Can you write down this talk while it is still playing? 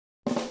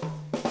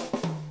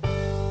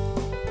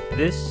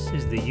This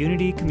is the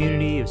Unity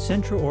Community of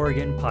Central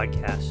Oregon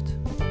podcast.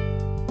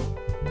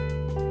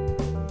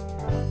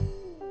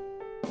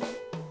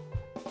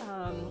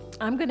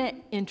 I'm going to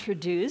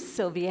introduce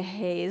Cylvia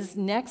Hayes.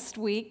 Next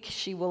week,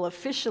 she will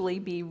officially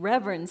be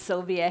Reverend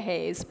Cylvia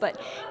Hayes,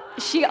 but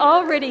she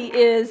already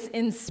is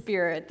in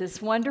spirit,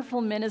 this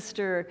wonderful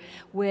minister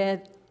with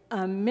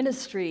a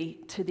ministry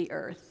to the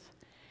earth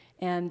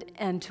and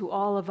to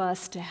all of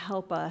us to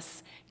help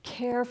us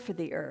care for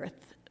the earth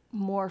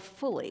more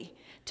fully,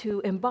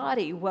 to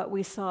embody what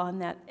we saw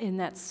in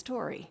that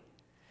story.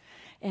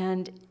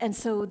 And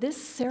so this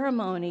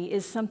ceremony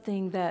is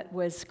something that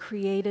was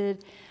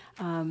created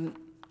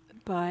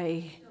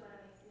by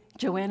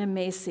Joanna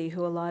Macy,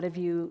 who a lot of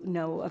you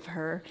know of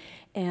her,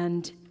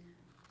 and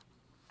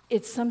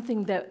it's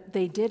something that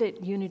they did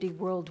at Unity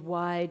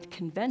Worldwide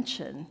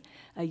Convention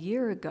a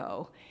year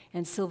ago,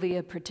 and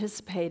Cylvia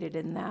participated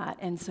in that,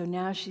 and so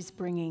now she's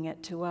bringing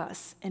it to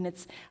us. And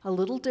it's a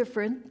little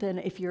different than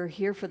if you're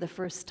here for the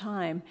first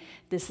time.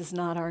 This is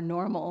not our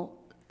normal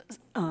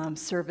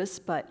service,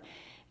 but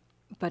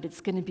it's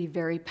going to be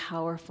very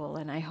powerful,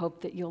 and I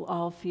hope that you'll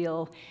all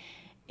feel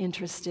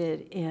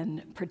interested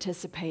in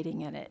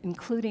participating in it,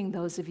 including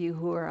those of you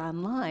who are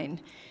online.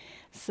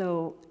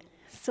 So,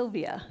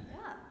 Cylvia. Yeah.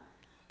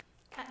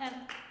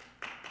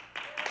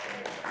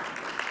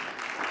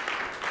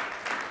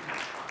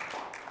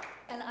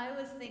 And I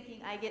was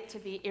thinking I get to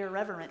be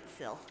irreverent,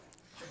 Syl.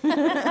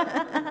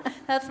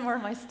 That's more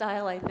my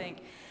style, I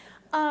think.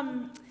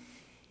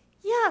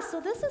 So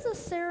this is a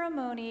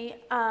ceremony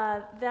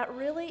that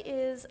really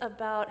is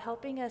about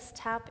helping us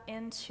tap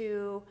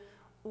into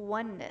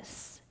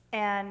oneness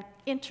and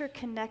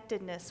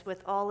interconnectedness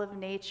with all of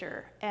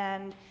nature,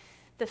 and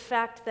the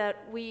fact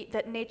that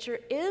nature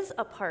is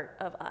a part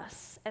of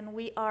us, and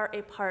we are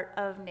a part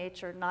of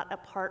nature, not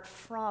apart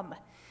from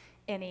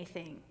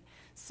anything.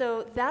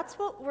 So that's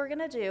what we're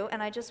going to do,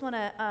 and I just want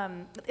to,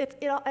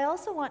 I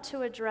also want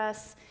to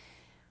address,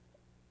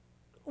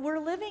 we're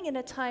living in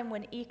a time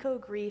when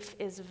eco-grief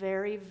is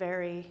very,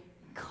 very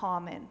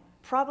common,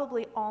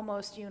 probably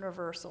almost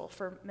universal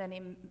for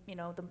many,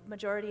 the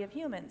majority of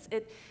humans.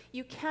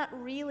 You can't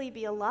really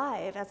be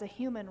alive as a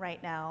human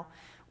right now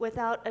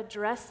without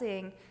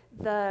addressing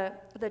the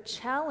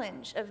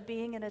challenge of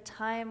being in a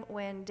time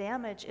when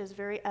damage is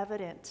very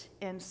evident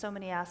in so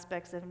many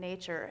aspects of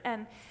nature.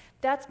 And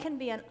that can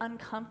be an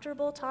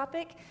uncomfortable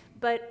topic,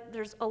 but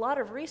there's a lot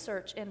of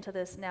research into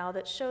this now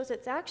that shows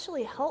it's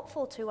actually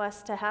helpful to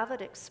us to have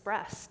it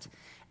expressed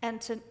and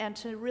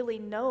to really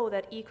know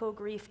that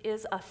eco-grief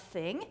is a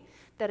thing,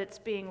 that it's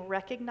being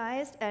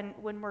recognized, and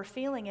when we're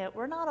feeling it,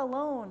 we're not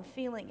alone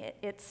feeling it.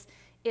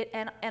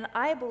 And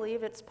I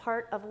believe it's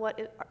part of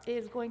what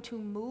is going to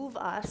move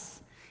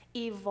us,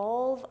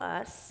 evolve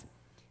us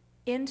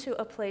into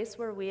a place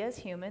where we as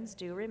humans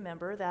do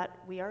remember that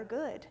we are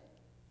good,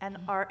 and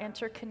our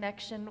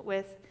interconnection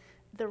with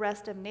the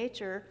rest of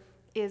nature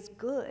is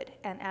good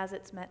and as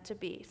it's meant to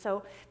be.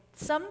 So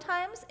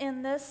sometimes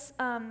in this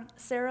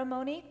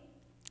ceremony,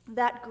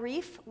 that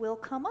grief will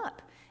come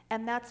up,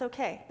 and that's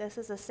okay. This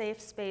is a safe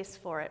space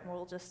for it, and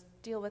we'll just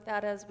deal with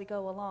that as we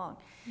go along.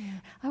 Yeah.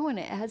 I want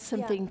to add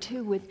something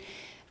too with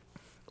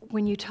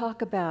when you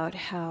talk about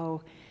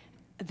how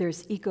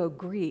there's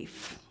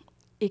eco-grief,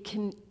 it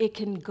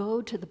can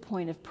go to the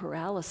point of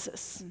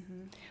paralysis,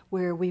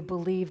 where we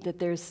believe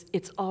that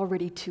it's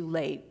already too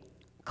late.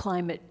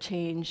 Climate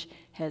change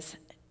has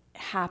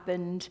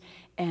happened,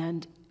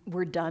 and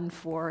we're done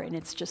for, and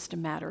it's just a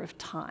matter of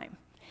time.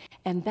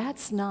 And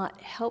that's not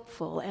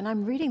helpful. And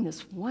I'm reading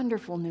this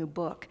wonderful new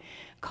book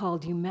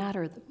called You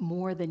Matter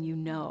More Than You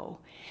Know.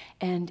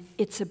 And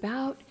it's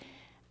about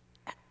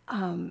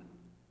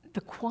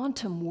the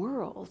quantum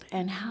world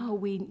and how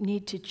we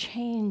need to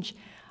change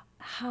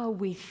how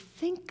we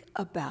think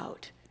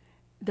about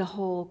the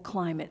whole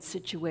climate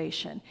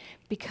situation.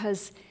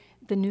 Because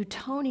the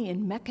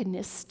Newtonian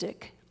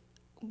mechanistic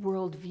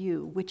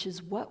worldview, which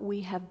is what we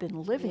have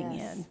been living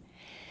in,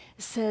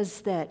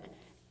 says that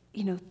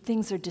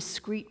things are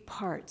discrete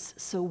parts,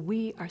 so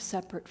we are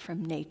separate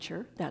from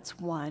nature, that's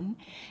one,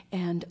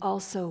 and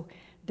also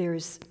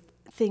there's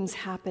things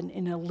happen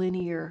in a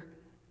linear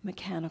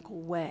mechanical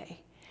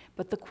way.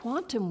 But the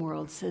quantum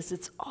world says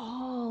it's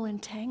all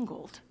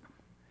entangled,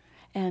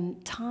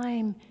 and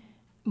time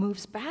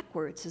moves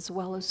backwards as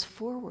well as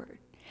forward,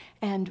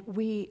 and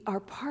we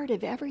are part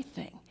of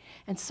everything.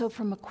 And so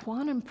from a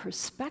quantum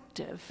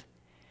perspective,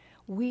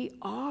 we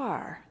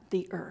are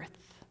the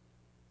earth.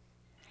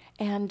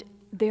 And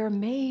there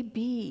may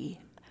be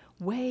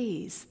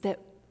ways that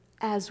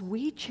as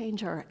we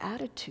change our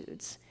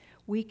attitudes,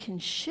 we can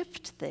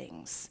shift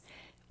things,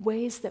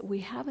 ways that we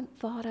haven't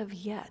thought of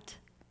yet.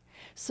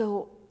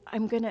 So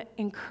I'm going to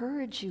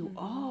encourage you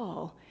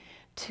all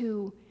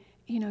to,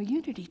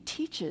 Unity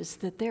teaches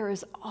that there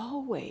is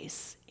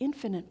always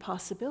infinite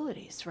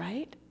possibilities,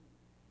 right?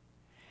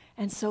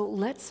 And so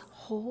let's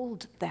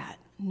hold that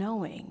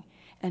knowing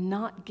and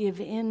not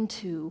give in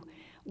to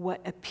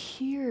what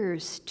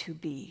appears to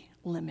be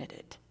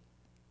limited.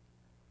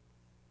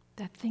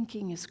 That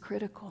thinking is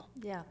critical.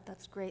 Yeah,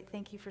 that's great.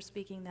 Thank you for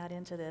speaking that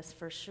into this,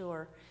 for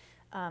sure.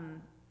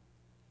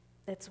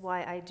 It's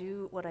why I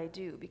do what I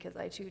do, because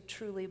I do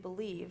truly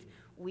believe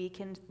we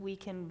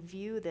can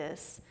view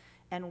this,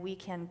 and we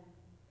can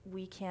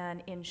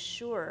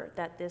ensure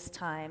that this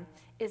time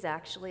is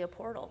actually a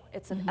portal.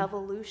 It's an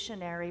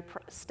evolutionary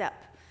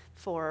step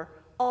for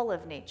all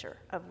of nature,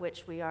 of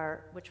which we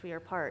are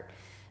part.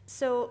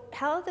 So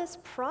how this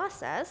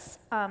process,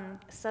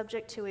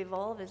 subject to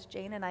evolve as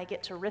Jane and I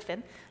get to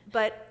riffing,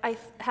 but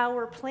how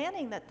we're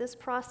planning that this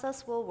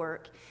process will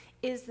work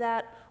is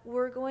that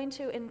we're going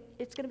to,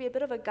 it's going to be a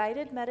bit of a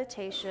guided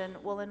meditation.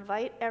 We'll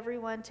invite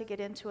everyone to get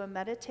into a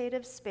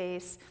meditative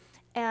space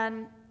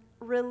and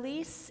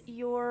release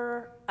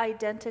your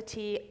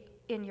identity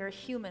in your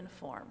human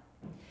form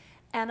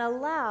and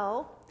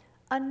allow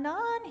a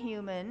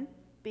non-human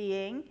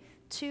being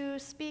to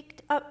speak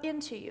up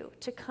into you,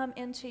 to come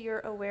into your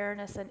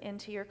awareness and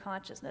into your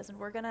consciousness. And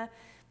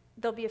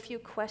there'll be a few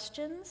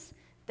questions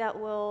that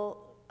we'll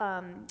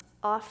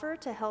offer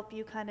to help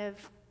you kind of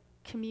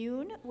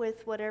commune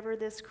with whatever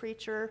this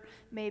creature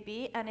may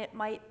be. And it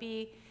might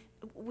be,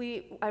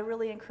 I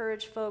really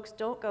encourage folks,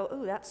 don't go,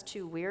 ooh, that's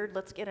too weird,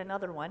 let's get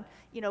another one.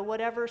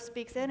 Whatever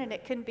speaks in, and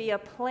it can be a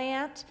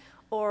plant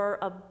or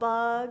a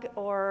bug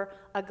or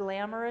a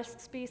glamorous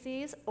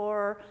species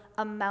or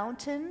a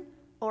mountain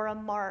or a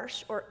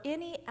marsh or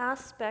any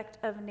aspect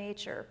of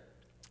nature.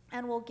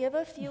 And we'll give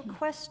a few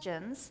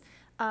questions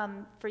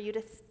for you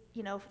to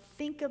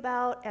think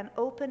about and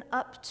open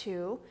up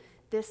to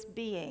this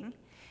being.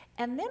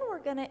 And then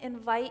we're going to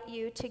invite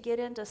you to get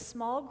into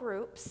small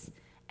groups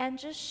and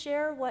just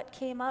share what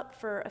came up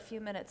for a few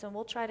minutes. And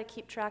we'll try to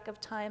keep track of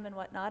time and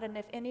whatnot. And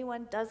if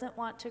anyone doesn't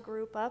want to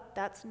group up,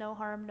 that's no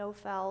harm, no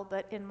foul.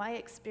 But in my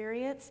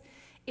experience,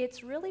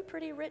 it's really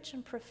pretty rich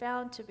and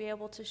profound to be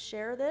able to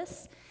share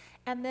this.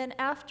 And then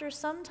after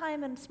some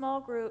time in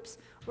small groups,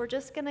 we're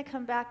just going to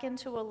come back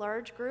into a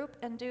large group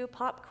and do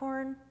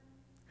popcorn,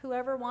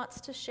 whoever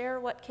wants to share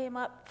what came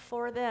up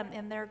for them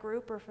in their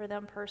group or for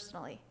them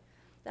personally.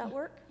 That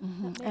work?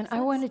 That And I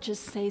want to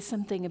just say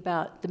something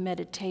about the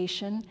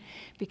meditation,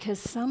 because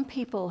some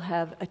people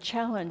have a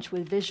challenge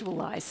with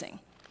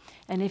visualizing.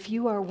 And if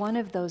you are one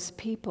of those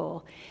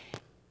people,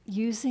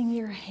 using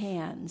your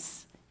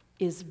hands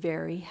is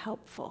very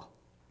helpful.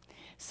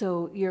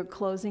 So you're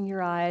closing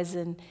your eyes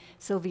and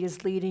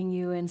Cylvia's leading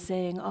you and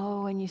saying,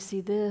 oh, and you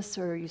see this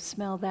or you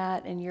smell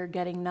that and you're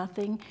getting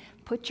nothing.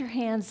 Put your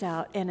hands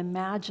out and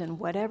imagine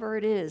whatever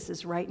it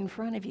is right in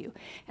front of you.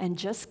 And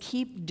just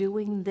keep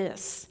doing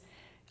this.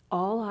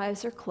 All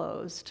eyes are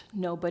closed.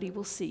 Nobody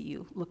will see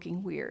you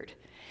looking weird.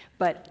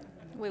 But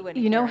we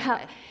wouldn't you know care how,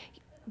 anyway.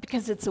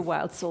 Because it's a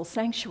wild soul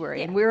sanctuary,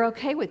 Yeah. and we're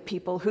okay with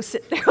people who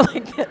sit there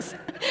like this.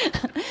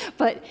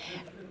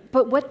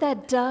 But what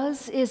that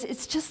does is,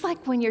 it's just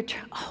like when you're,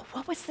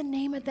 what was the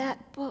name of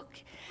that book?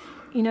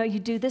 You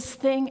do this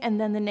thing, and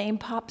then the name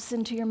pops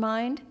into your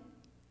mind.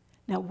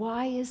 Now,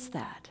 why is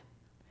that?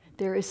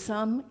 There is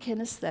some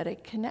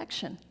kinesthetic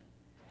connection.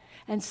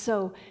 And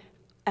so,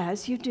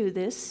 as you do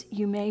this,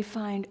 you may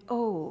find,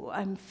 oh,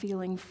 I'm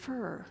feeling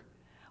fur,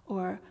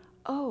 or,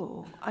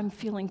 oh, I'm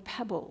feeling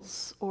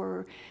pebbles,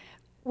 or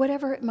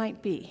whatever it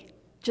might be.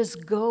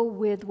 Just go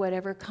with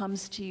whatever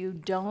comes to you.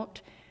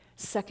 Don't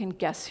second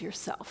guess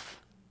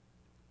yourself.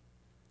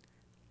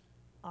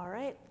 All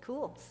right,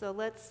 cool. So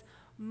let's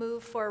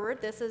move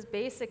forward. This is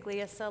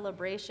basically a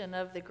celebration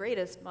of the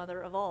greatest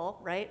mother of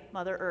all, right?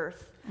 Mother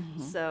Earth.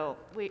 So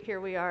here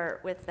we are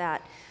with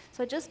that.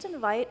 So just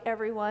invite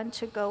everyone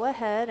to go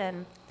ahead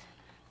and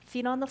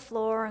feet on the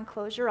floor and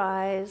close your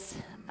eyes.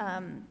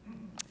 And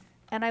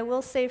I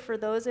will say, for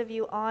those of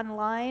you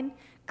online,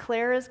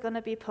 Claire is going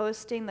to be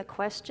posting the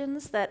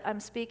questions that I'm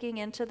speaking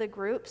into the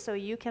group, so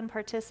you can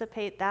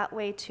participate that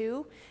way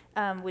too.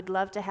 We'd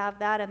love to have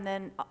that. And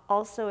then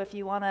also, if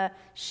you want to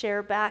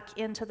share back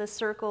into the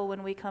circle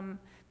when we come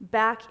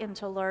back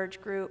into large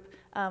group,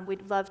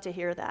 we'd love to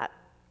hear that.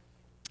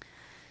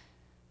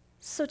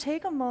 So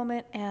take a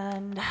moment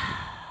and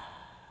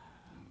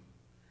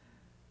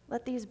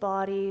let these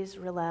bodies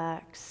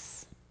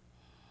relax.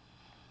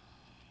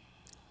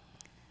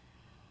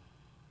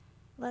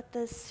 Let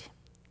this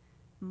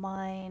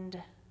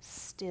mind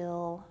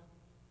still.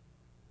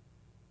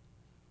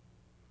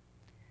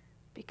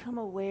 Become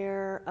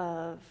aware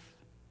of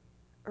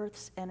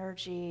Earth's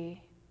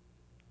energy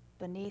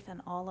beneath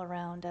and all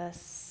around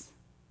us.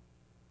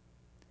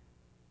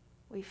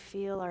 We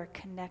feel our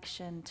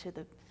connection to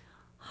the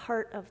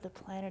heart of the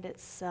planet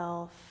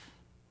itself.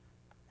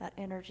 That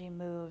energy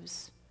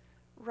moves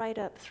right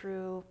up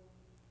through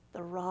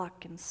the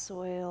rock and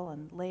soil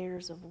and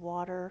layers of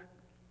water,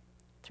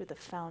 through the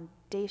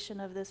foundation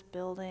of this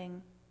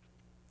building,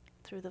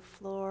 through the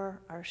floor,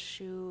 our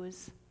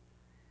shoes,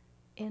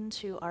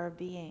 into our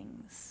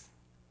beings.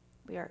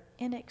 We are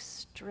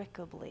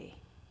inextricably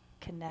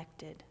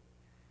connected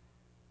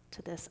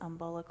to this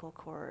umbilical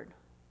cord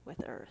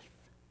with Earth.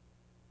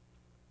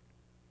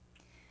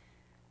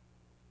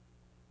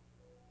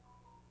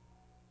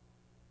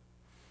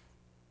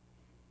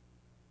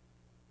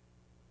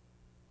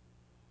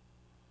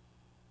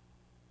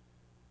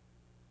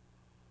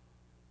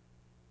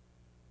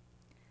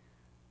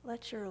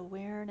 let your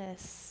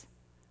awareness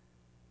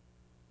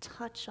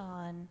touch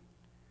on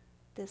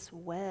this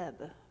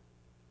web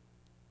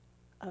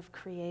of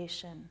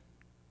creation,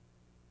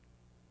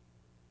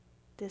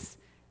 this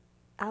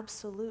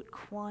absolute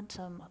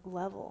quantum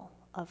level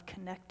of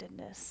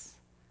connectedness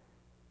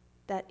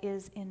that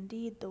is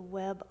indeed the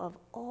web of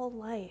all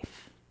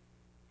life,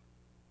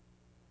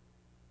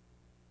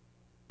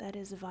 that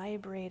is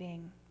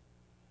vibrating,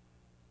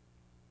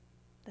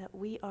 that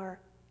we are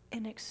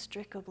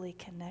inextricably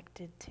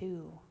connected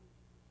to.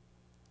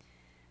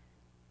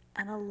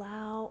 And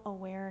allow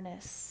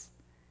awareness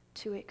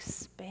to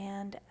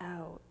expand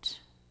out,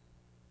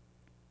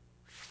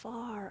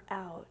 far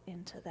out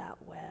into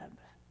that web,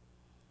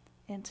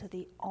 into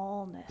the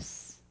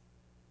allness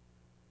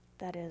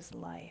that is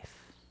life.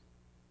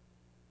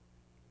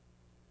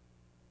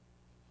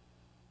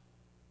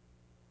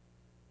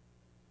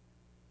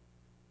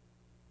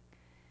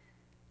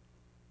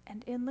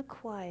 And in the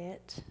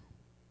quiet,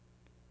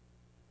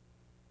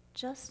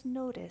 just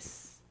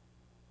notice.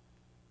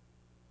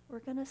 We're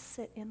going to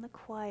sit in the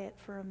quiet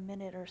for a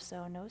minute or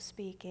so, no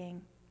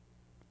speaking,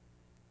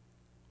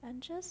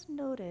 and just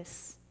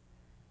notice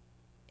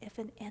if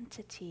an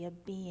entity, a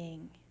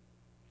being,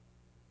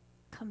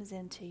 comes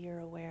into your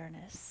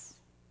awareness.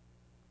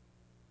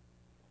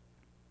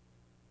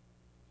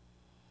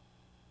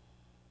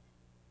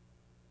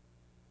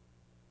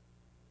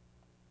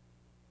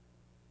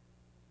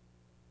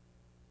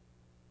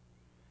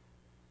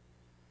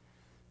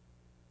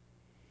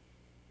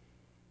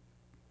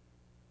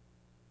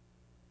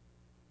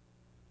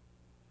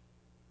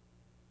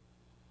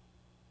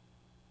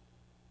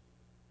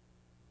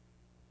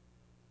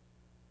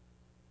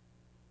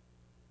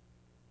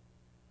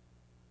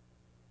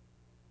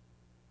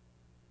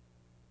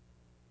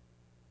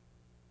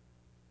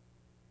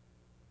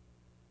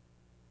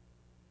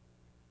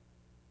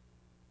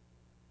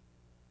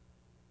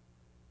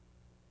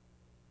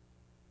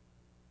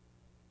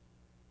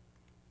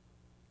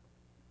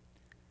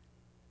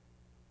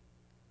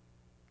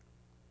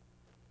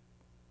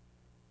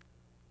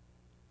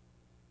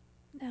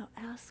 Now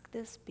ask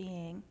this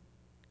being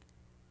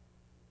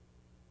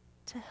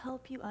to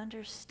help you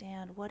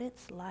understand what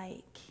it's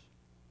like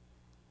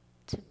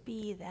to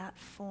be that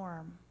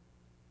form,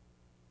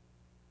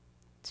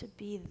 to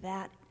be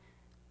that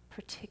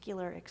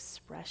particular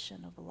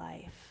expression of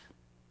life.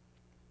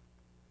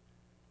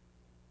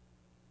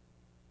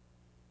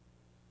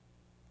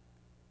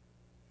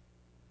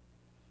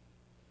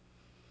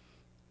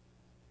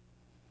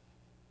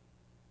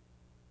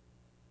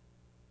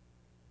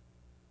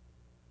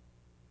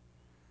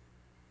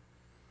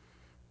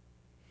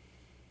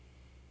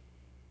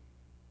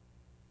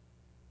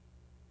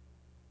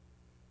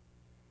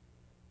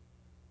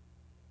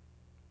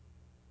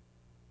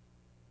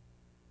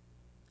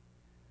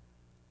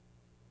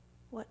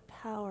 What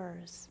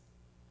powers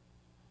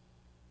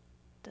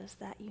does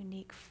that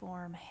unique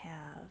form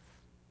have?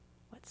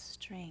 What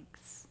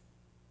strengths?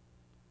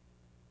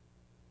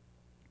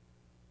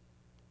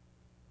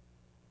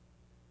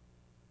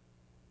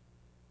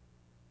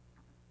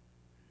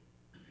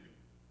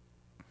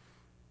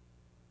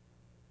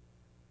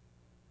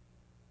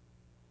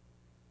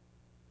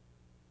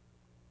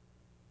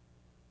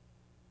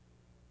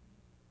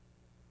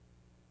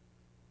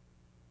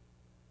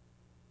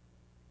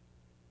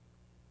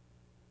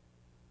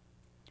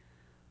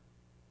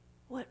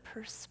 What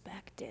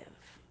perspective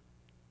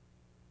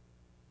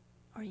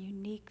or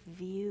unique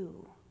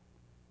view,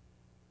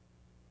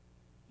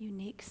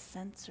 unique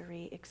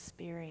sensory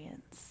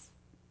experience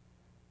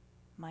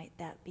might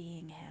that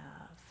being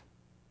have?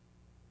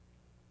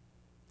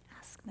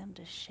 Ask them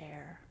to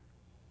share.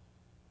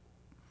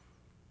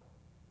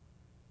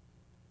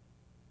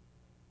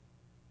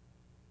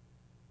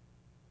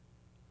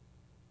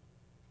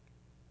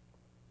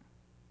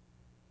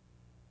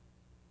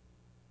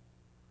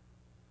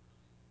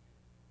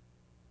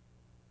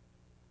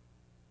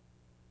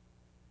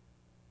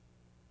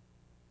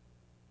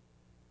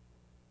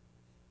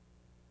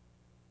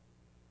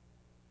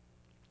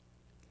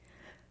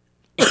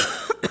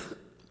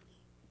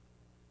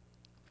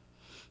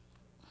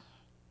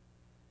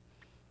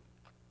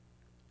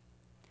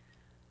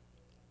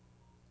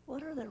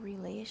 What are the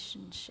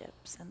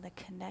relationships and the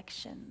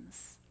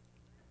connections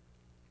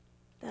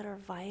that are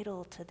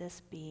vital to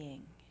this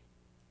being?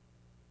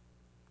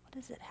 What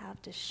does it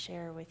have to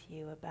share with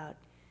you about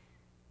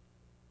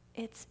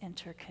its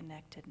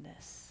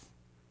interconnectedness?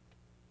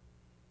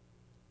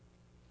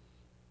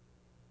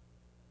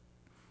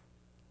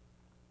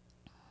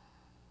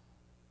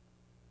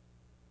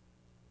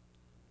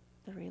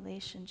 The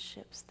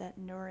relationships that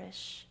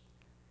nourish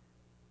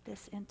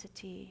this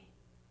entity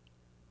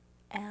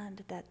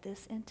and that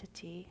this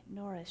entity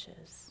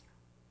nourishes.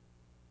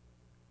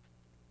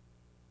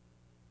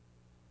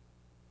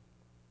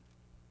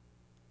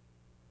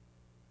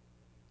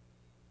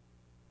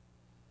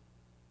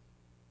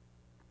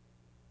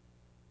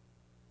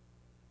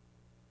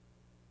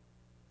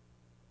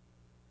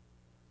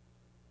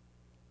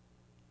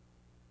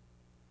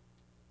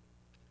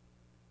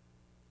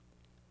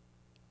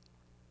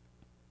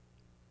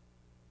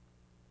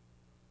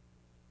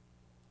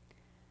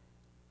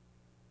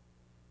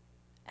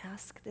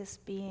 ask this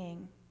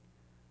being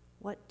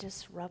what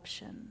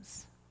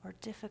disruptions or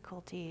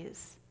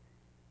difficulties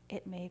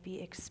it may be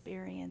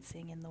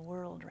experiencing in the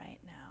world right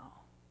now.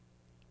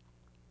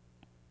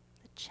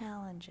 The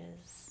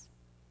challenges.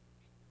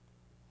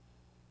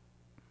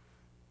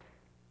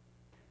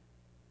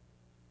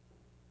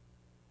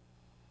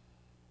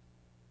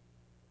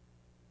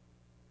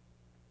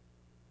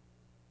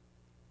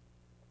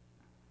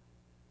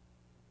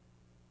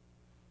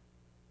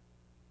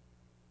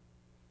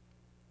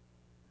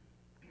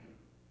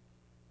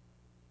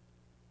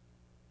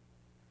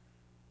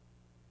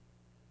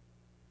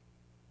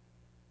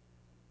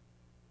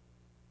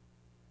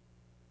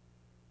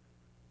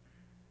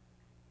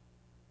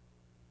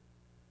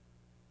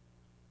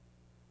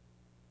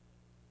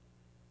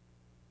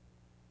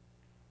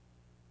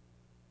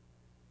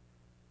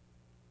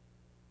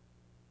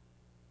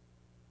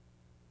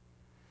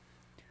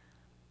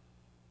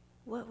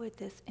 What would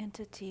this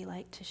entity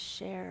like to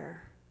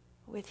share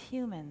with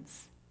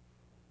humans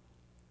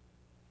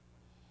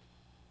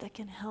that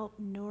can help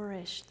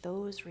nourish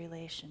those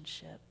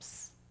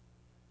relationships?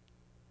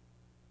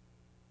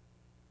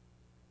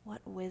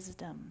 What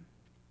wisdom,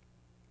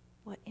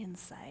 what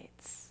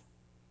insights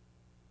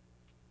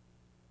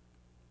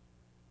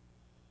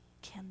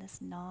can this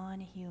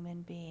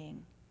non-human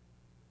being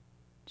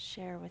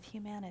share with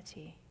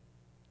humanity?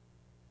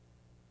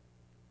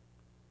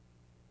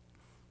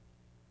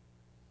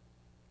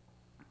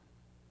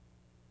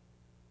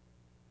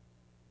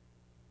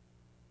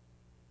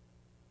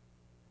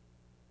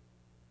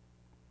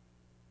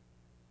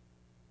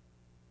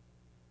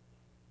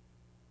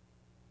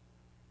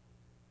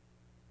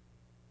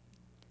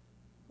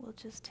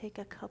 We'll just take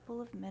a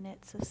couple of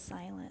minutes of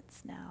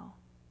silence now.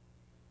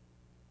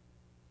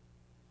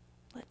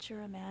 Let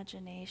your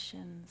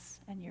imaginations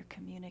and your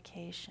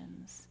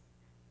communications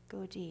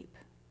go deep.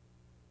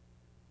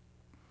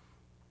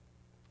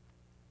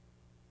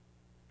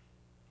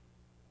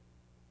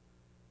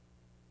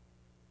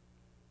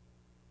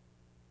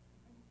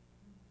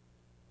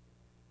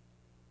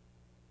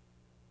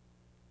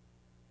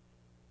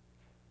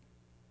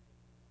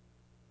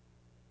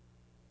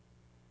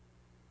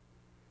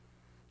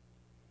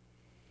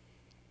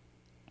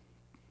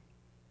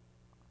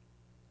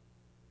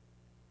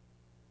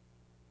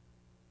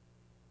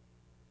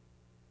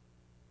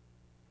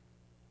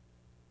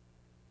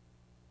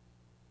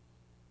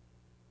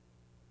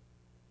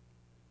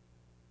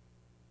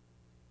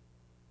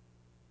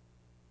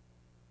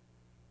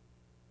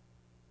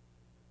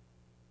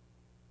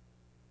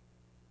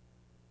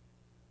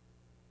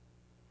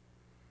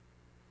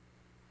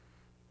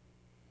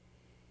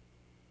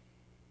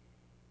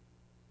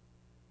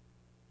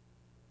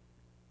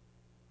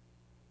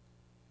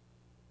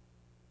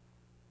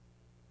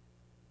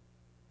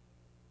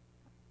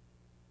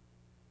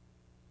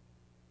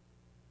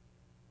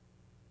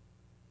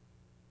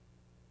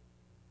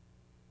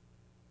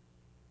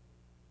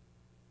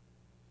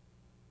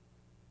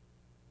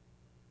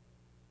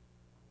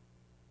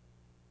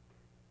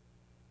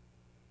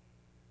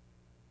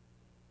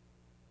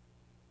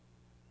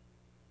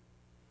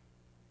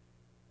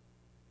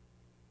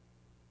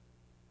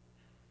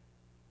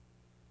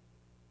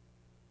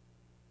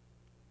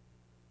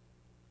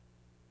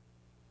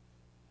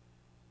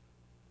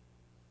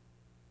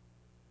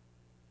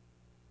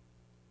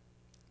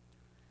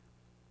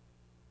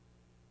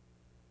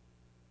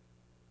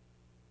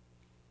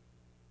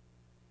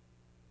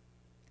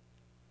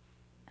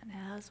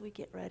 And as we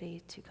get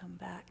ready to come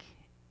back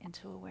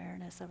into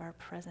awareness of our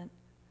present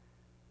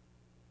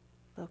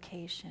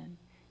location,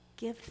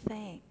 give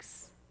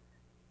thanks.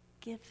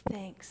 Give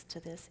thanks to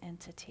this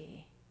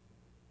entity.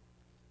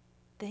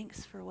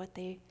 Thanks for what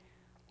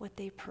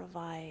they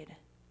provide.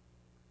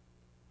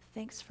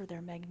 Thanks for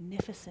their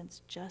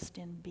magnificence just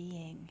in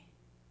being.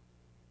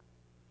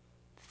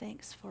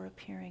 Thanks for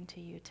appearing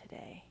to you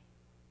today.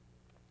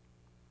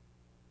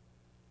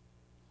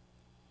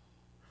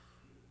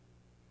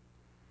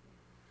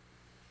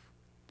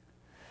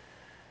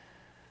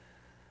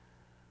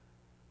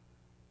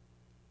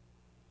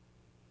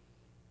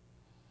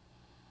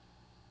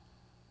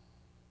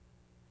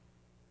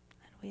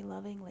 We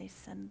lovingly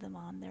send them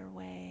on their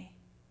way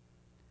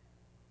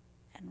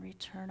and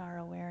return our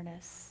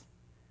awareness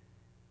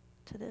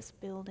to this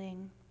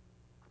building,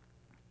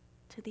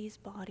 to these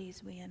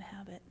bodies we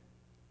inhabit,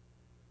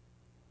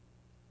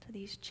 to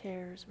these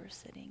chairs we're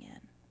sitting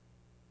in.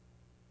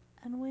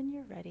 And when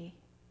you're ready,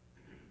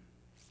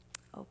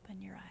 open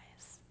your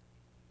eyes.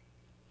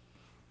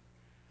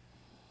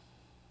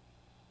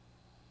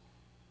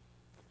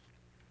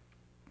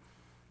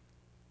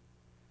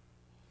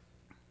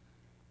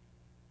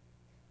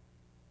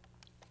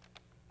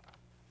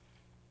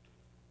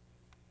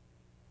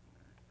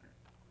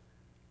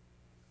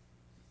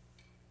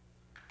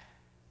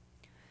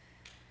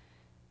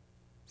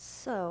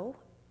 So,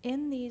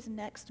 in these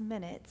next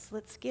minutes,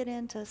 let's get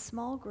into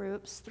small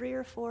groups, 3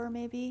 or 4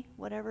 maybe,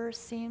 whatever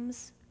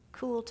seems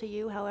cool to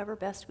you, however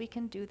best we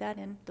can do that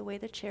in the way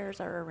the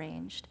chairs are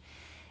arranged.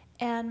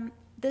 And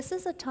this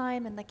is a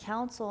time in the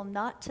council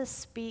not to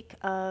speak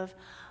of,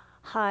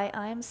 Hi,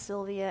 I'm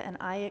Cylvia, and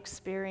I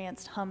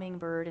experienced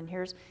hummingbird, and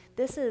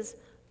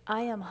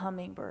I am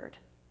hummingbird.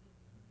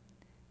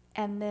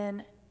 And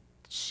then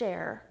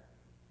share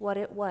what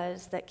it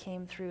was that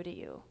came through to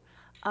you.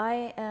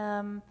 I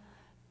am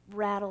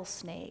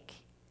rattlesnake,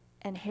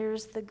 and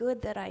here's the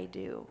good that I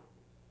do.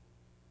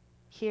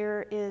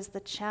 Here is the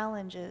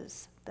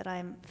challenges that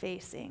I'm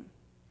facing.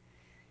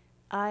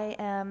 I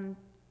am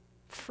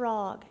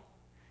frog.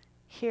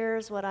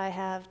 Here's what I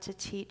have to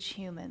teach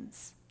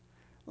humans.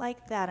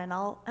 Like that, and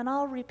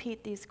I'll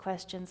repeat these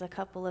questions a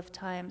couple of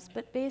times,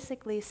 but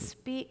basically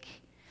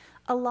speak.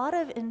 A lot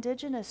of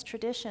indigenous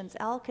traditions,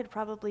 Al could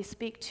probably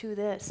speak to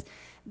this,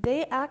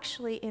 they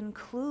actually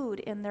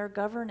include in their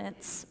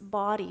governance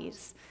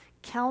bodies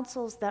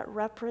councils that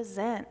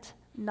represent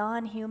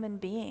non-human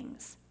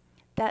beings,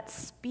 that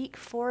speak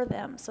for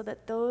them, so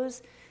that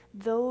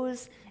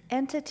those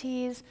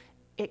entities,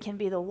 it can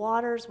be the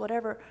waters,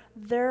 whatever,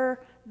 their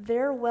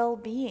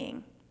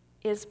well-being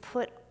is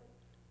put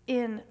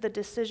in the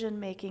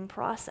decision-making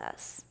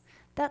process.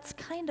 That's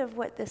kind of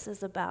what this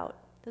is about.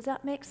 Does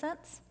that make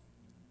sense?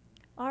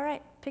 All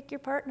right, pick your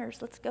partners.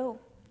 Let's go.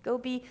 Go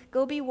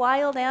be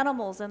wild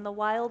animals in the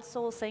Wild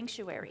Soul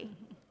Sanctuary.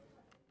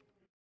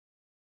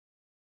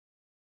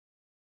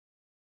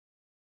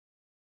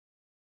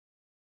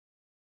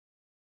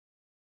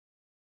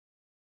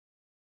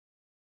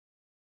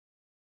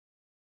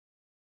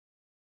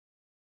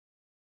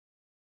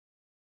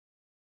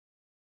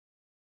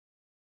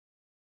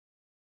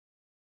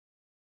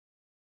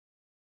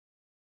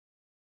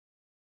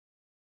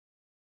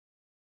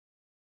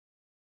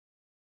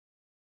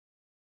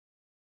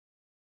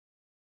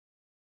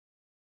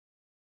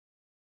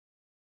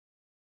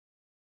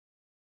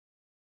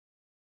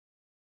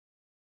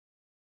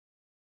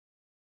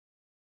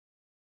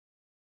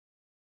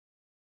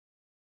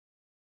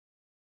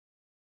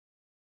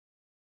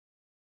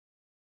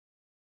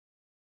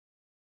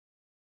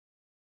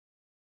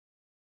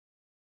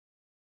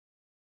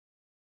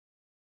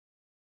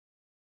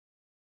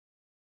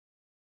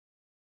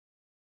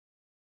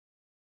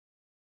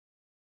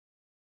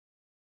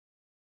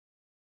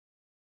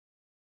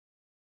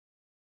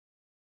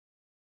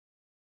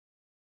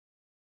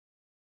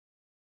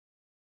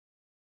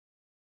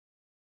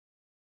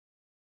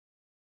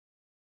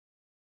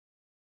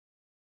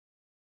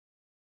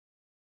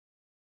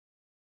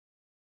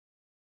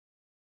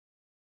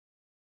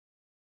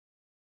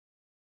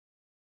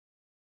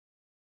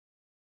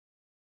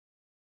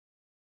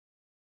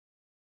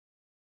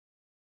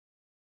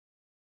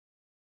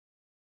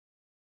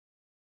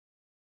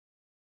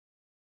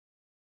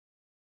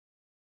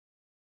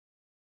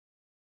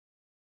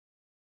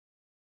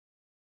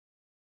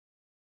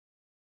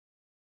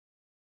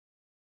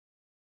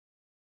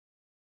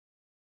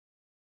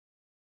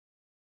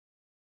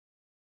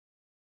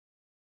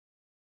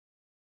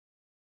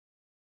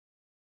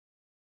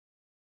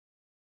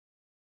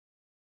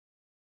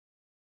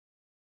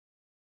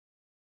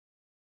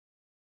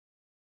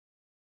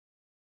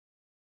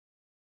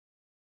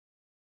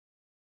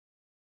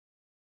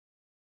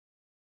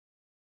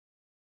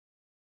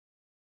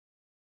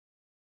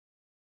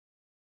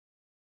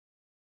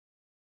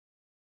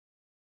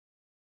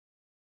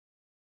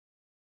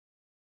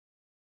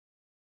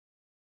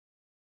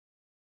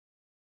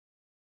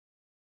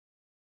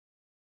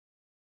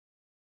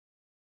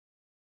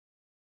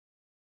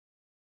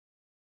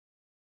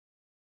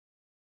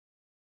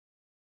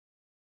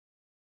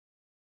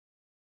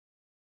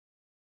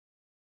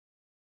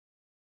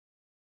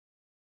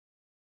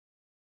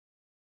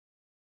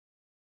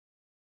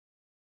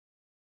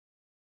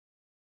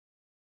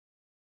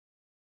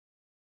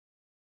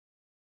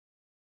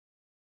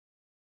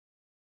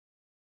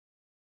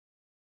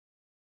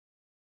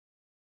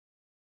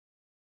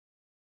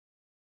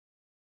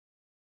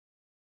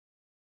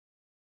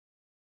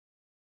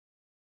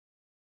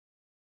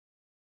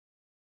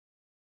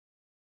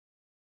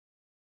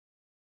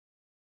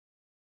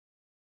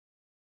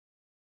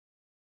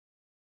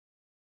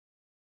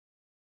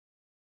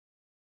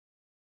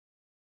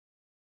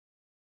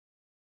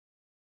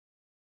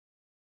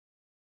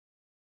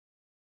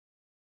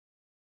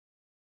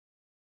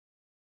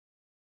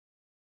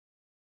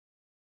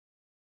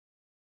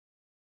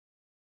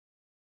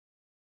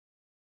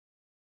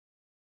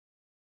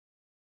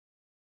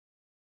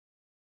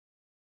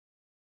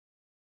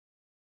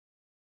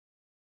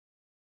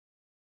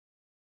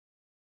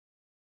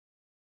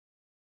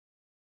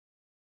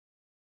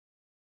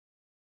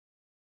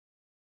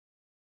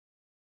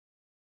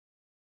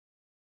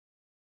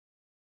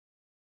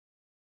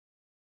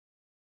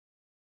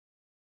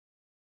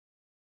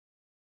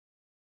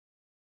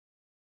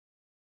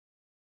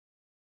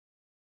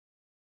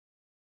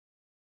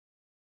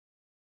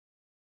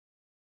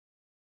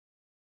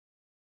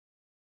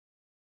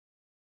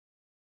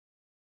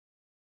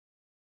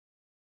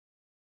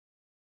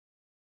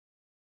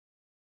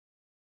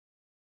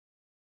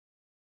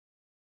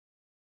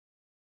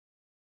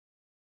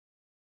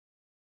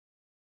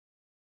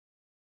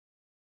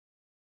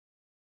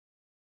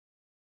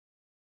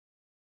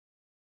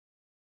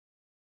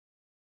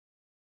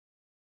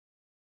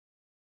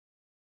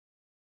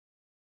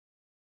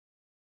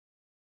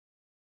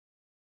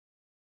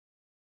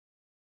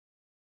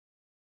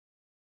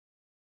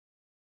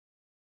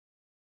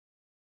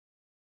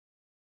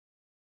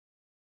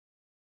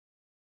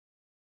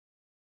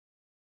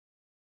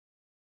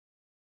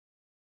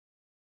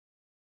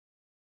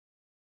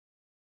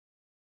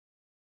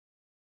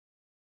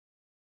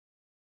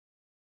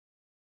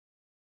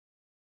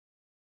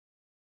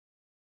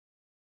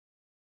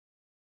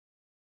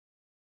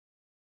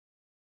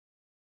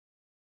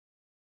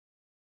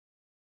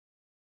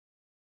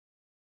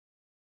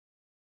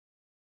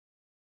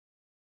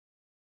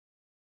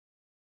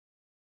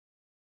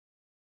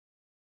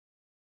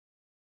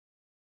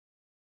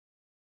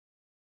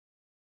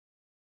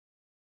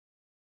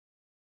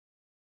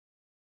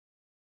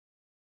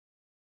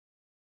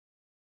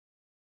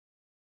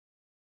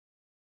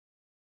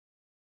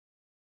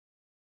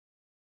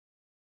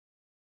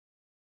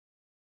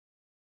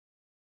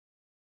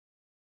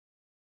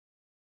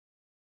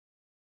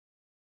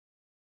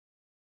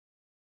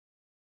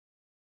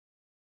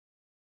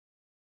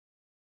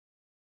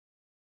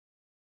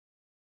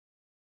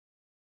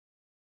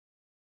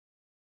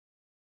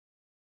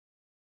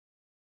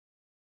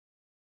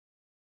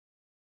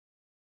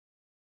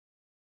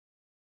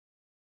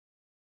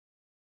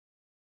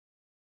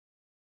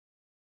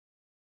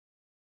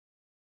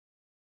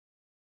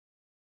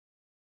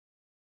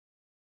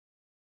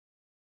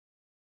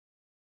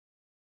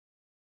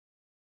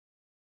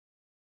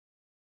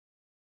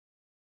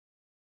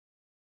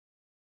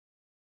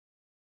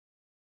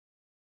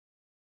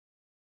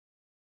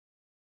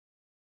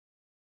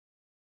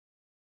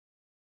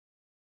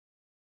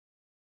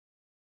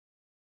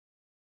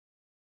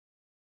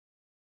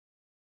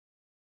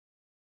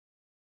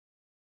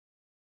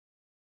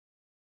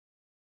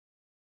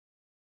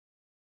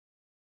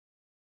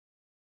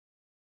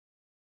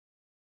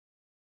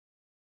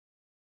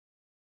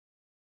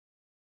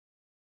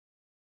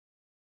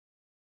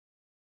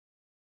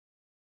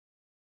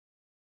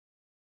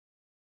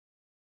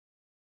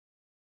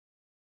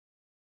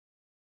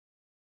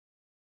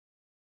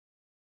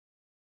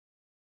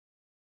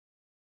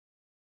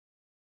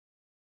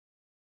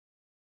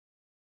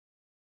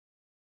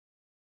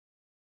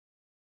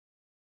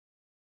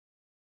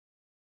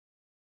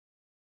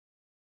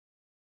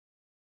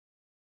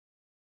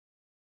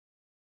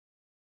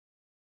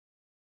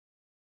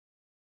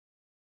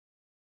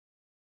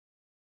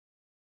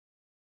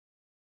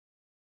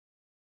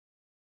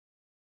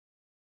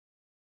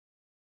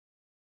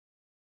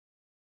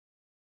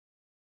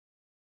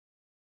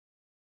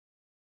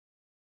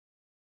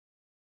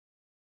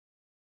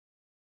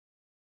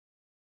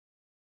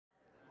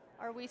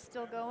 Are we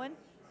still going?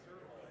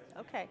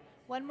 Okay,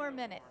 1 more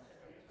minute.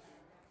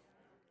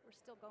 We're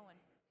still going.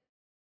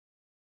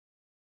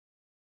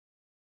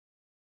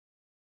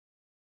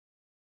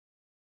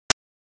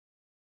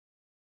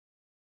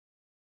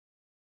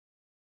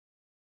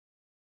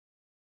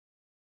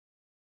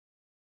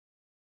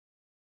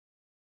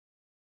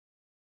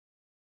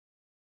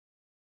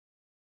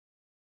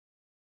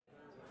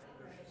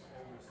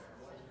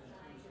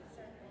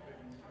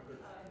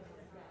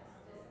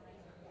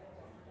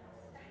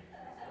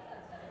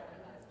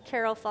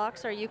 Carol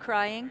Fox, are you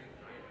crying?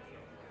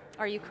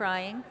 Are you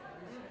crying?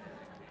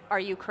 Are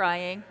you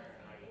crying?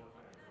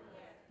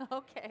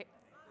 Okay.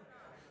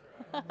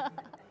 All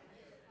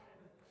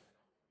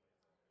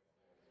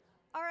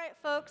right,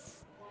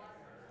 folks.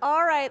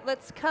 All right,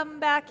 let's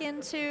come back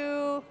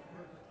into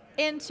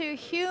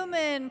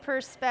human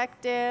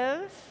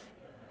perspective.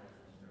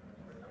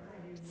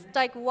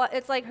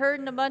 It's like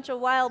herding a bunch of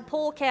wild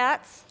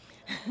polecats.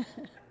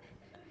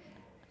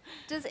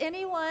 Does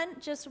anyone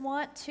just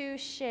want to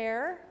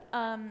share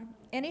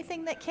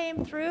anything that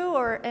came through,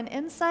 or an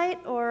insight,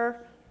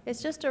 or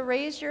it's just a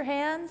raise your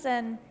hands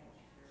and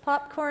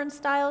popcorn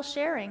style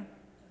sharing?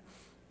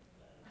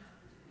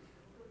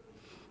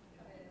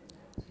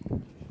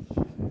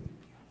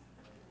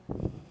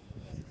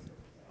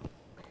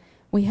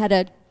 We had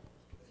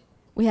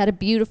a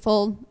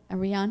beautiful, are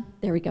we on?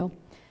 There we go.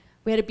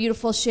 We had a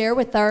beautiful share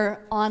with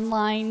our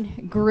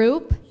online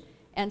group,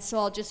 and so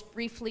I'll just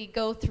briefly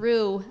go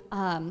through.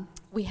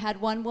 We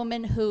had one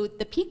woman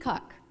the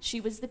peacock,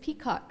 she was the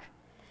peacock,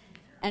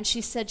 and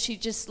she said she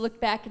just looked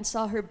back and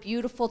saw her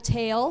beautiful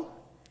tail,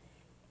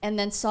 and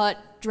then saw it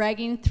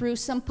dragging through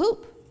some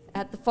poop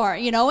at the far,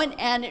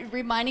 and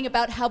reminding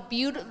about how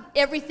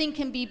everything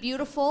can be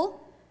beautiful,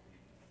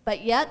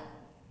 but yet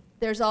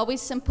there's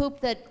always some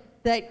poop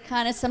that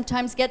kind of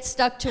sometimes gets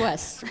stuck to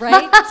us,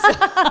 right?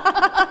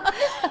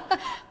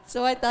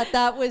 So I thought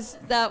that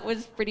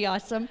was pretty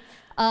awesome.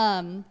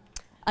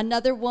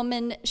 Another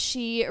woman,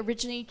 she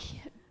originally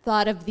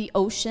thought of the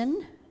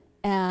ocean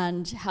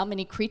and how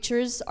many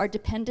creatures are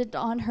dependent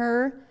on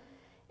her.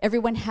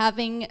 Everyone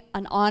having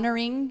an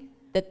honoring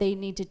that they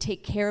need to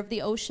take care of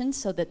the ocean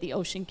so that the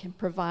ocean can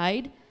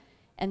provide.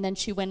 And then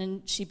she went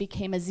and she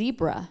became a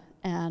zebra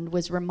and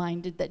was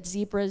reminded that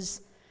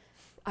zebras,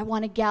 I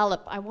want to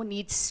gallop. I will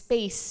need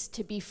space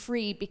to be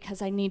free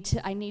because I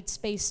need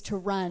space to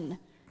run.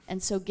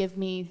 And so give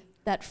me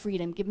that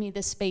freedom. Give me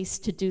the space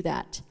to do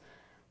that.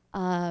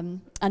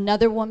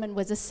 Another woman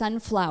was a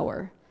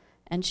sunflower,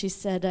 and she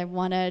said,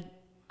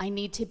 I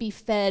need to be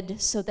fed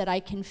so that I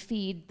can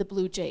feed the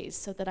blue jays,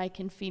 so that I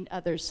can feed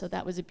others. So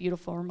that was a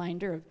beautiful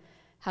reminder of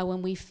how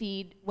when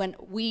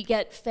we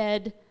get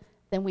fed,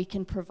 then we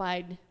can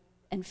provide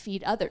and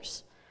feed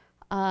others.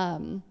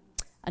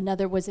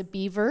 Another was a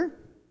beaver.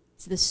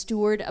 It's the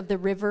steward of the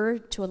river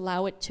to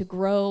allow it to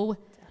grow,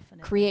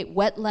 create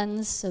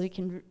wetlands so we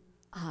can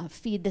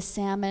feed the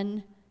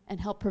salmon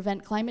and help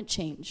prevent climate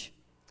change.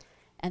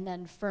 And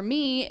then for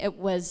me, it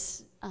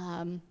was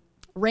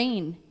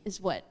rain is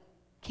what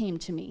came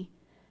to me.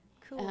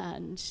 Cool.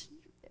 And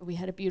we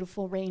had a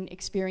beautiful rain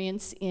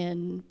experience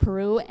in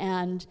Peru,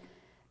 and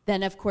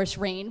then of course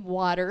rain,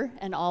 water,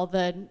 and all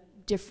the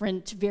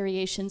different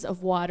variations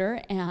of water.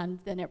 And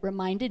then it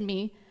reminded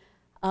me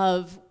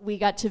we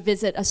got to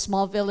visit a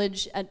small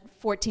village at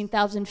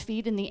 14,000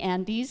 feet in the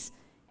Andes,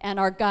 and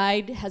our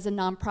guide has a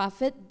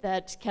nonprofit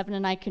that Kevin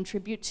and I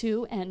contribute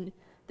to, and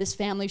this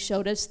family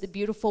showed us the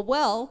beautiful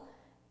well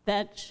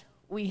that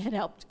we had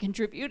helped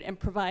contribute and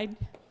provide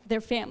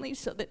their families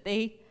so that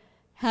they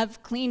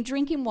have clean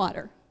drinking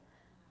water.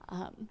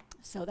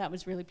 So that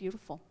was really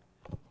beautiful.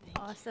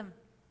 Awesome.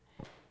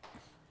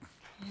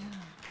 Yeah.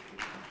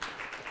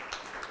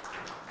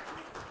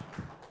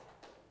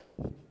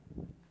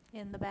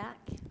 In the back.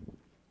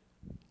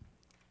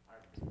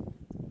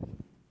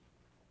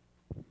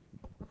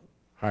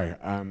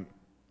 Hi.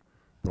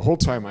 The whole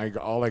time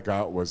all I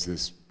got was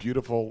this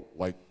beautiful,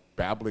 like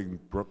babbling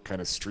brook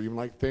kind of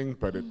stream-like thing,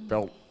 but it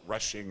felt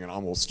rushing and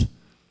almost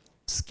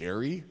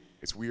scary.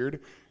 It's weird.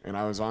 And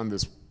I was on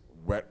this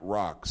wet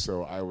rock,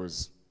 so I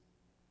was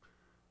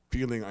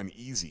feeling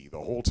uneasy the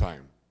whole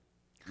time.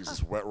 Because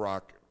this wet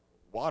rock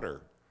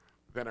water.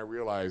 Then I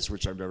realized,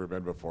 which I've never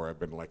been before, I've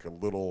been like a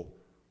little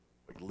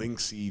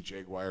lynxy,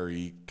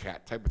 jaguar-y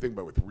cat type of thing,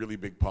 but with really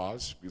big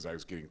paws, because I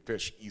was getting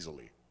fish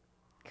easily.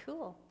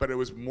 Cool. But it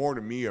was more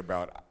to me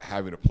about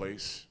having a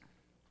place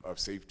of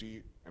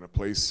safety and a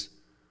place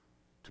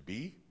to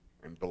be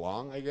and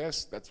belong, I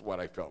guess. That's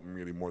what I felt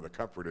really more the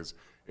comfort is.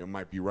 It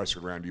might be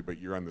rushing around you, but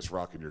you're on this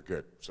rock and you're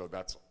good. So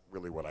that's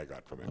really what I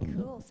got from it.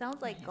 Cool.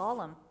 Sounds like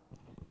Gollum.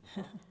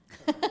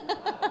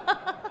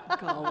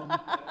 Gollum.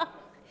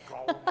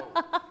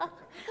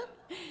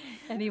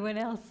 Anyone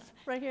else?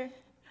 Right here.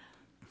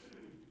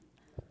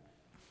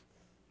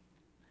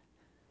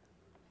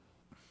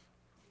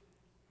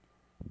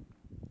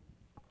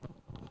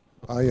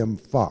 I am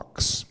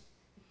Fox.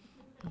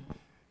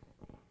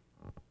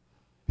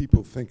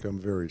 People think I'm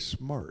very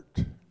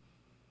smart.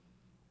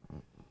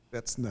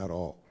 That's not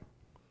all.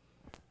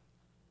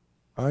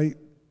 I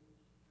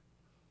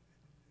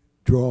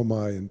draw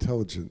my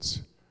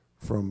intelligence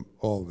from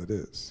all that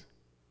is.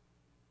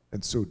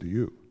 And so do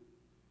you.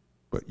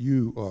 But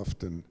you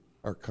often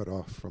are cut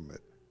off from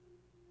it.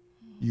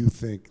 You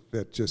think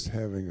that just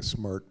having a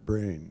smart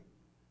brain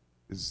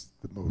is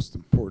the most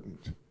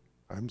important.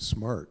 I'm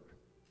smart,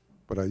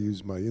 but I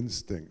use my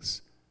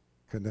instincts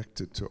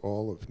connected to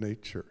all of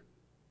nature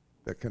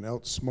that can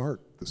outsmart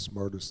the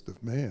smartest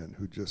of man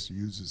who just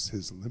uses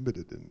his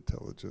limited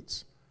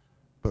intelligence.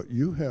 But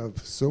you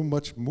have so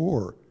much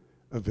more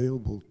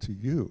available to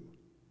you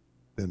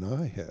than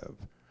I have.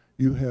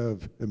 You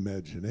have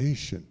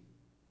imagination.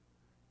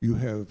 You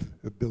have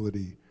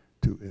ability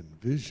to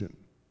envision.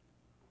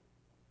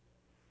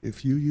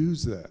 If you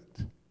use that,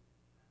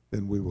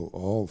 then we will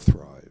all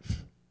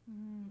thrive.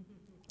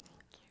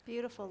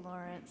 Beautiful,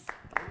 Lawrence.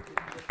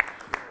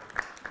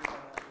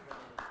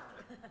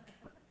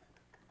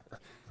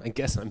 I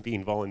guess I'm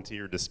being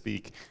volunteered to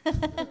speak.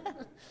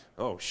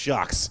 Oh,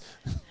 shucks.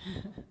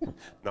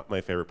 Not my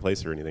favorite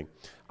place or anything.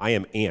 I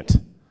am Ant.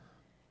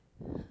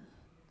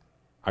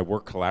 I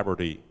work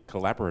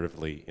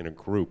collaboratively in a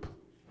group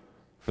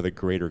for the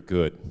greater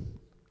good.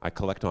 I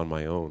collect on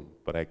my own,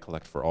 but I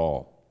collect for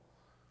all.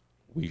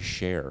 We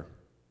share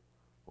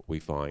what we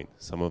find.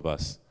 Some of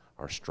us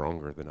are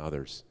stronger than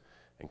others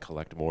and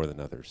collect more than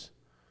others,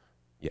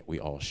 yet we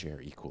all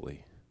share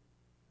equally.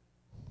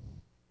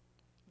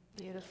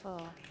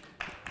 Beautiful.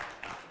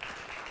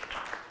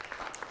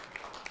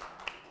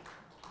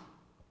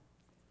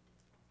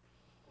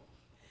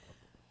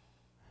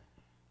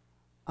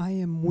 I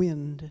am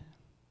wind.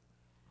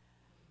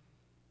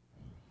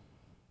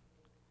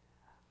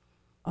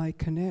 I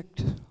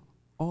connect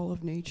all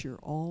of nature,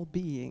 all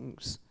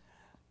beings,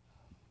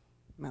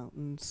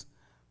 mountains,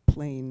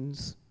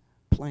 plains,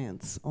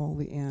 plants, all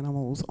the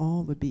animals,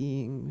 all the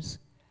beings.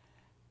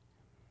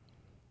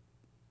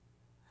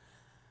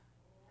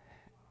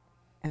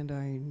 And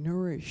I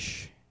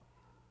nourish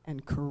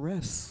and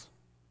caress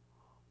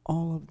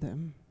all of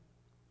them.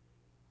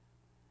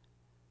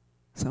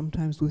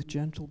 Sometimes with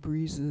gentle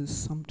breezes,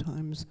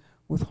 sometimes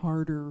with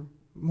harder,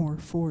 more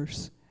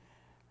force.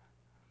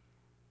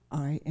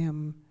 I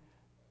am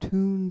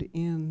tuned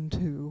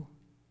into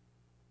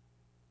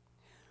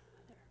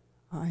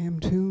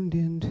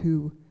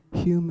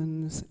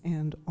humans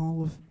and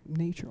all of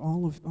nature,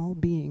 all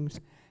beings,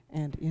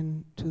 and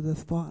into the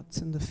thoughts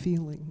and the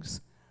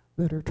feelings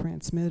that are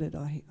transmitted.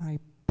 I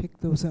pick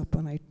those up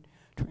and I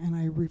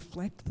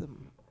reflect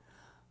them.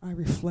 I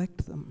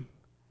reflect them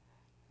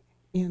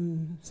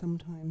in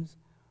sometimes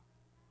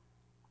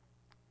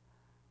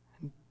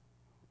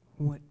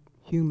what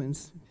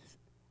humans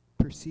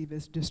perceive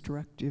as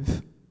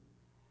destructive.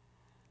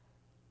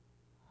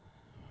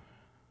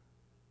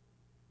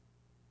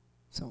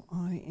 So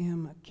I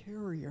am a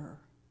carrier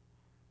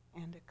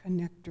and a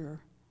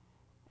connector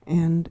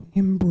and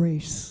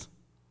embrace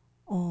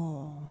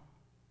all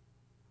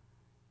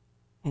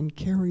and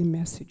carry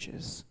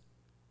messages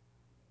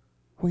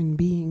when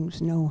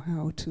beings know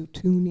how to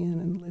tune in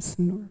and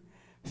listen or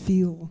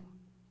feel.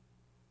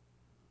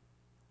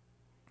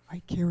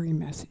 I carry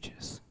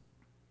messages.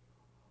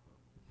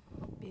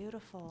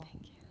 Beautiful.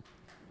 Thank you.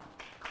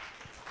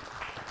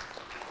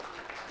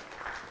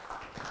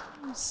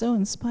 I'm so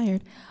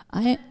inspired.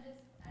 I don't know,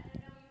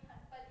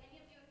 but any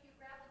of you, if you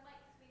grab the mic,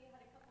 because we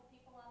had a couple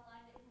people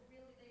online that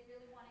they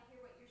really want to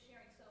hear what you're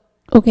sharing. So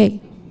okay.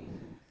 make sure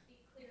you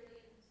speak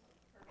clearly and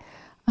perfect.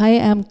 I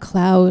am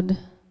cloud.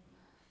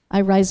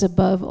 I rise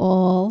above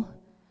all,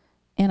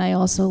 and I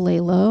also lay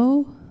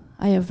low.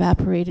 I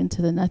evaporate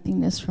into the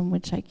nothingness from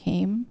which I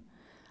came.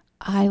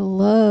 I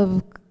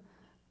love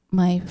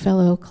my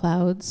fellow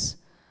clouds.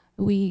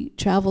 We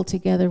travel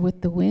together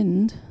with the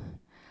wind,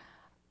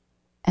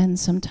 and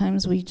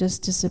sometimes we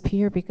just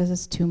disappear because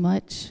it's too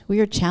much. We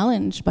are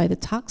challenged by the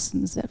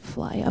toxins that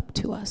fly up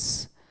to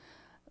us.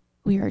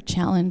 We are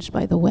challenged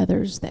by the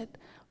weathers that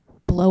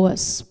blow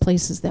us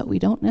places that we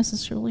don't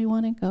necessarily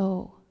want to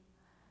go.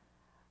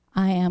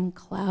 I am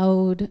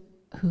cloud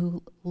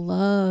who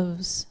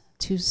loves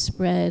to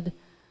spread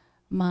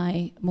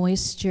my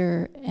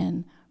moisture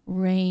and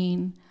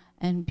rain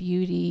and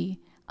beauty.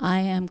 I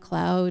am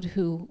cloud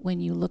who, when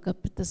you look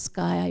up at the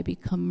sky, I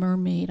become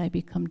mermaid, I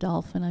become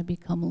dolphin, I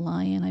become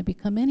lion, I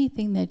become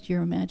anything that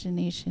your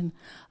imagination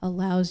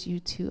allows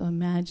you to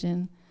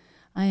imagine.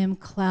 I am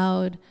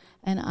cloud,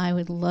 and I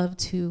would love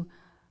to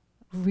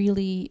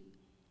really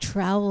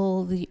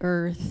travel the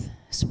earth,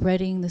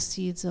 spreading the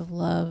seeds of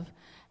love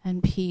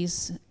and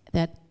peace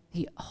that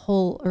the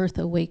whole earth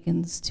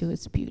awakens to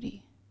its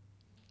beauty.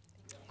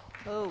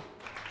 Oh.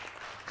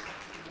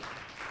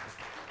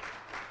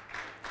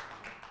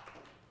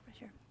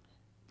 Sure.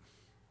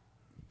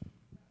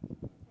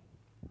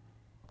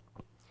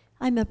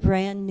 I'm a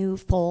brand new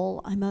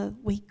foal. I'm a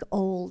week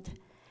old,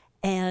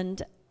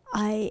 and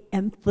I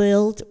am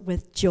filled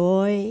with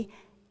joy,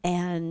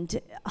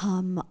 and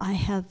I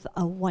have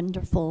a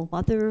wonderful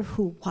mother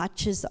who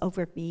watches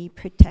over me,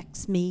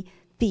 protects me,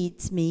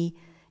 feeds me,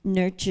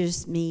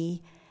 nurtures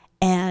me,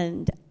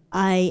 and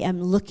I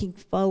am looking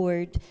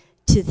forward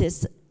to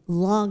this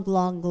long,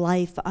 long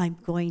life I'm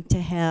going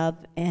to have,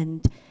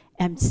 and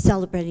am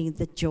celebrating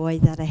the joy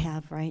that I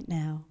have right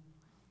now.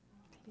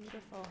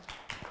 Beautiful.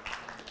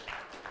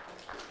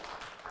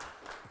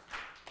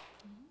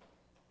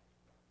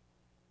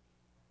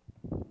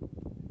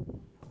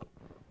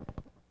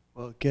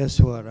 Well,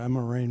 guess what? I'm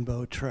a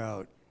rainbow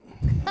trout.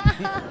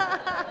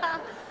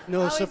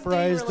 No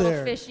surprise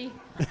there. Fishy.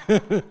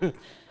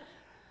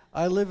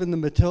 I live in the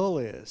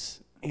Metolius,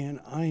 and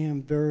I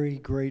am very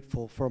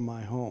grateful for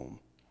my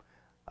home.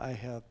 I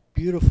have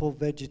beautiful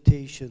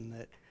vegetation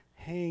that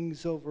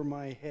hangs over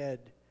my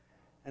head,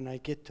 and I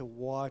get to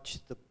watch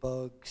the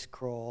bugs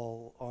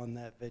crawl on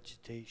that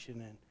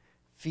vegetation and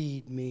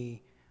feed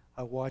me.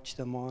 I watch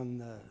them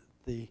on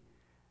the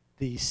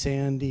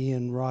sandy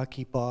and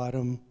rocky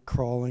bottom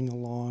crawling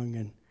along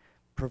and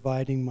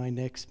providing my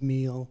next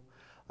meal.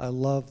 I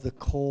love the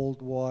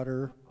cold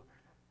water,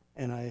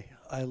 and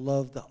I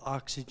love the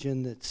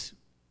oxygen that's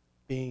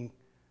being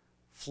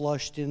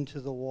flushed into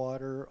the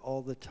water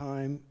all the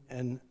time.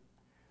 And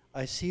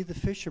I see the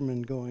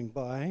fishermen going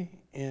by,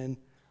 and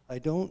I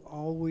don't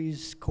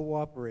always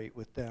cooperate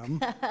with them.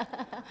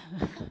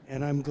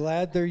 And I'm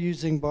glad they're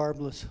using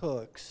barbless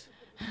hooks,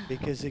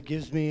 because it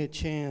gives me a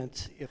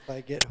chance, if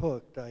I get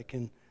hooked, I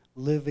can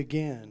live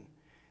again.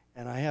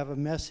 And I have a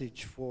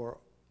message for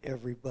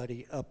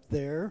everybody up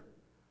there.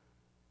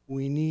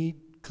 We need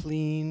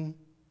clean,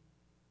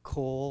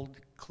 cold,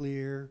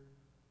 clear,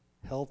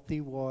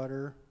 healthy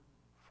water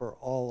for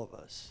all of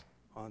us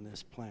on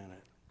this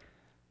planet.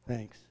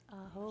 Thanks.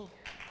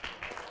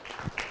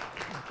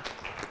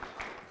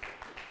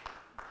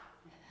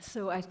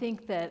 So I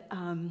think that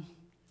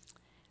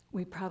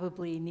we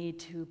probably need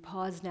to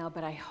pause now,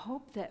 but I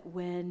hope that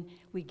when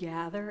we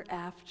gather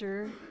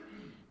after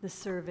the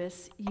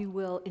service, you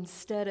will,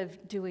 instead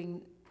of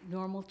doing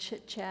normal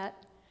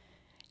chit-chat,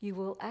 you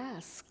will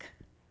ask,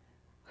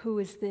 who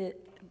is the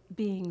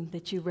being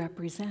that you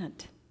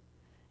represent?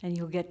 And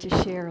you'll get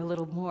to share a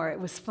little more. It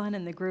was fun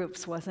in the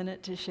groups, wasn't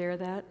it, to share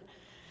that?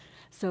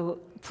 So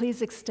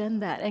please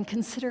extend that, and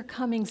consider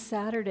coming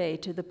Saturday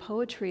to the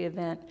poetry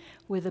event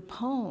with a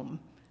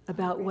poem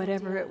about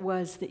whatever it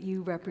was that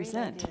you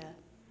represent.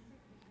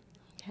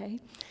 Okay?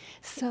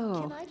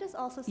 So, Can I just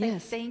also say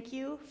yes. thank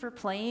you for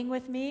playing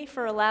with me,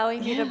 for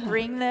allowing me to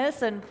bring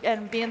this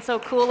and being so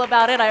cool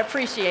about it? I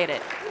appreciate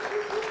it.